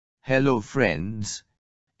Hello friends,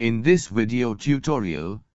 in this video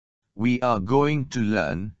tutorial, we are going to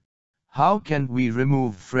learn how can we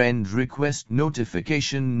remove friend request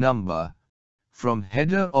notification number from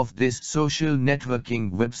header of this social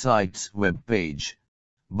networking website's web page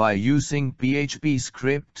by using PHP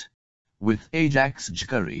script with Ajax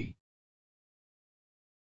jQuery.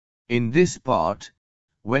 In this part,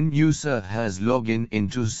 when user has login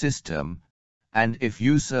into system, and if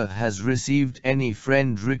user has received any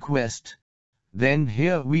friend request, then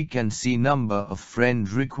here we can see number of friend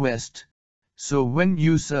request. So when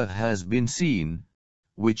user has been seen,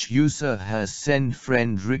 which user has sent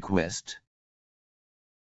friend request.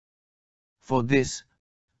 For this,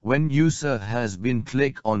 when user has been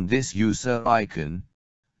click on this user icon,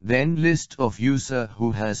 then list of user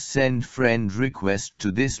who has sent friend request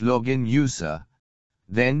to this login user,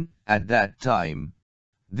 then at that time,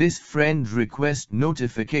 this friend request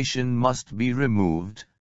notification must be removed.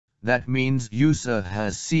 That means user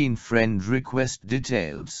has seen friend request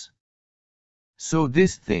details. So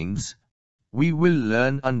these things, we will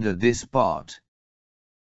learn under this part.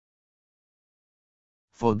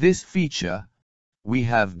 For this feature, we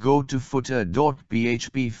have go to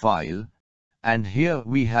footer.php file, and here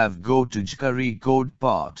we have go to jQuery code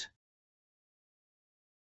part.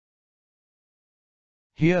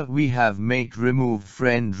 Here we have make remove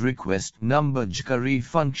friend request number jQuery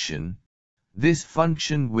function. This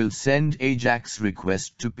function will send Ajax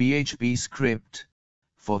request to PHP script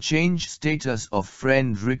for change status of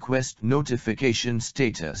friend request notification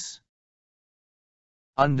status.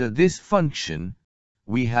 Under this function,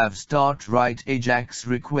 we have start write Ajax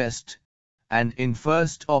request, and in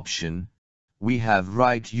first option, we have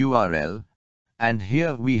write URL, and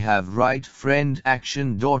here we have write friend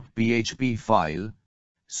action.php file.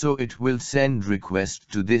 So it will send request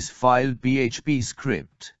to this file PHP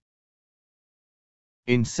script.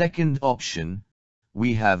 In second option,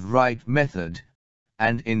 we have write method,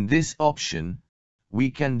 and in this option,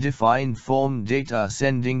 we can define form data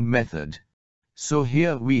sending method. So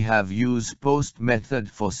here we have use post method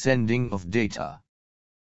for sending of data.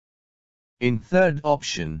 In third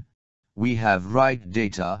option, we have write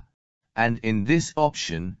data, and in this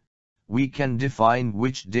option, we can define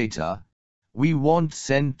which data we want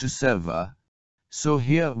send to server. So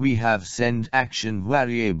here we have send action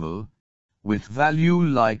variable with value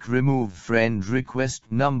like remove friend request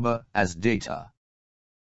number as data.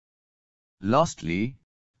 Lastly,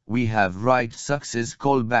 we have write success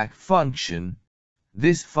callback function.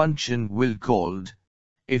 This function will called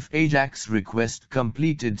if Ajax request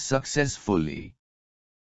completed successfully.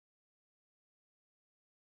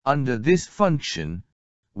 Under this function,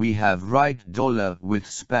 we have write dollar with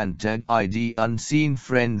span tag ID unseen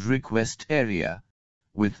friend request area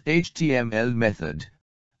with HTML method,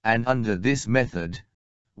 and under this method,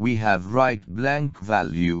 we have write blank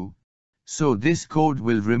value. So this code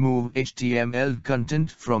will remove HTML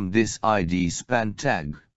content from this ID span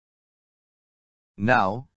tag.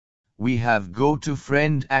 Now, we have go to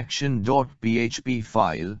friend action.php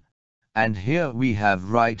file, and here we have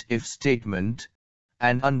write if statement,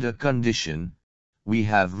 and under condition, we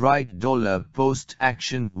have write $post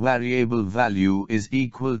action variable value is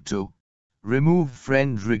equal to remove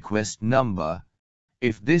friend request number.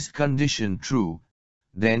 If this condition true,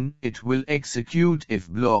 then it will execute if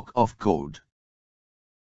block of code.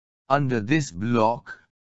 Under this block,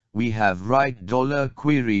 we have write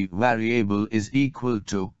 $query variable is equal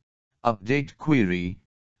to update query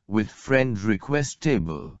with friend request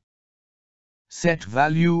table. Set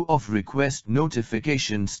value of request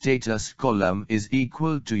notification status column is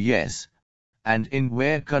equal to yes, and in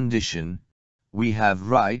where condition, we have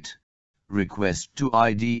write request to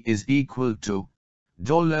ID is equal to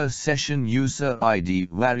 $session user ID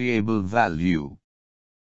variable value,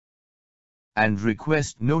 and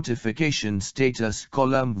request notification status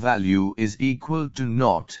column value is equal to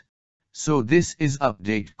not. So this is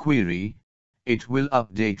update query. It will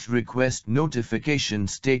update request notification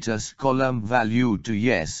status column value to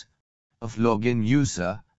yes of login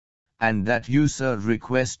user, and that user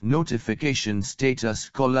request notification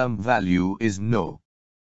status column value is no.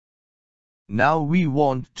 Now we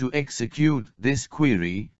want to execute this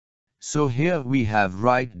query, so here we have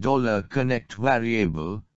write $connect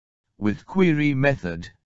variable with query method,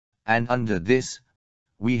 and under this,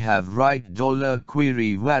 we have write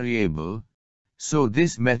 $query variable. So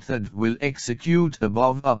this method will execute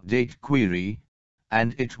above update query,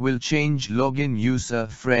 and it will change login user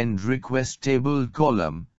friend request table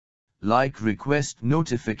column, like request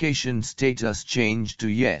notification status change to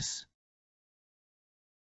yes.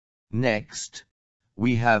 Next,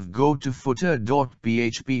 we have go to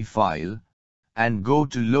footer.php file, and go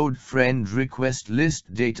to load friend request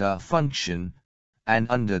list data function, and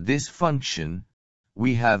under this function,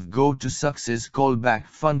 we have go to success callback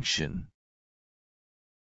function.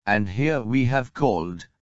 And here we have called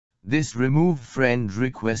this remove friend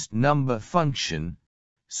request number function,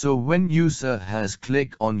 so when user has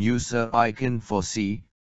click on user icon for see,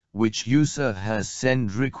 which user has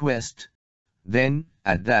send request, then,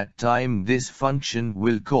 at that time this function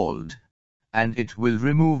will called, and it will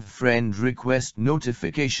remove friend request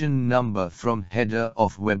notification number from header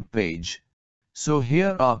of web page. So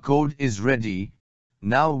here our code is ready.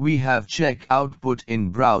 Now we have check output in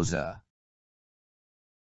browser.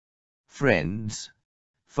 Friends,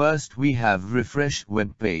 first we have refresh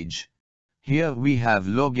web page. Here we have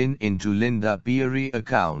login into Linda Peary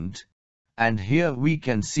account, and here we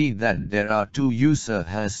can see that there are two user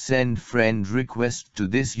has sent friend request to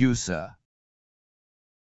this user.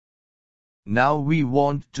 Now we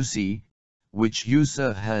want to see which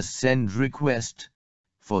user has sent request.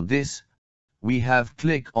 For this, we have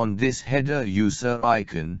click on this header user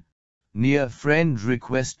icon, near friend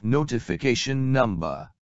request notification number.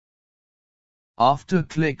 After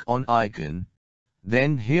click on icon,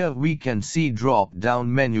 then here we can see drop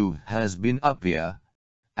down menu has been appear,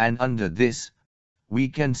 and under this, we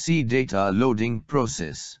can see data loading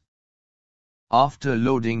process. After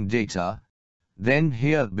loading data, then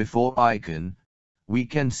here before icon, we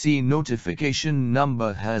can see notification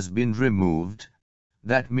number has been removed.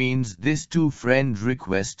 That means this two friend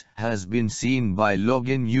request has been seen by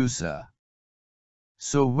login user.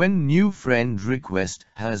 So when new friend request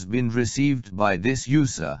has been received by this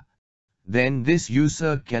user, then this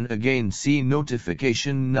user can again see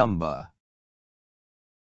notification number.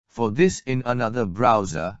 For this in another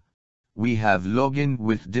browser, we have login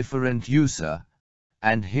with different user,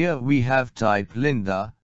 and here we have type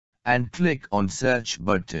Linda, and click on search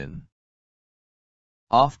button.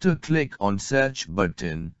 After click on search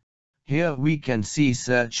button, here we can see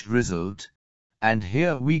search result, and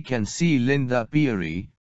here we can see Linda Peary,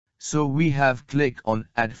 so we have click on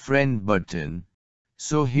add friend button,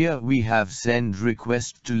 so here we have send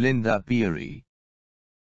request to Linda Peary.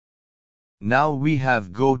 Now we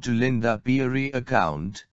have go to Linda Peary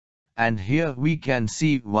account, and here we can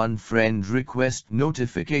see one friend request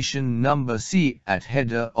notification number C at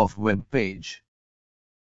header of web page.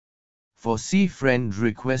 For see friend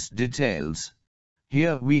request details,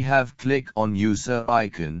 here we have click on user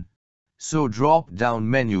icon, so drop down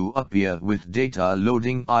menu appear with data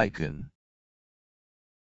loading icon.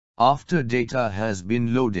 After data has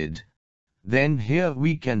been loaded, then here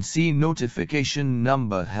we can see notification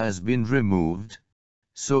number has been removed.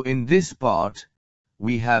 So in this part,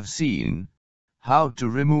 we have seen how to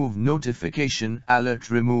remove notification alert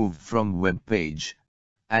removed from web page,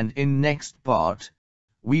 and in next part,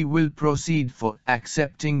 we will proceed for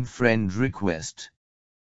accepting friend request.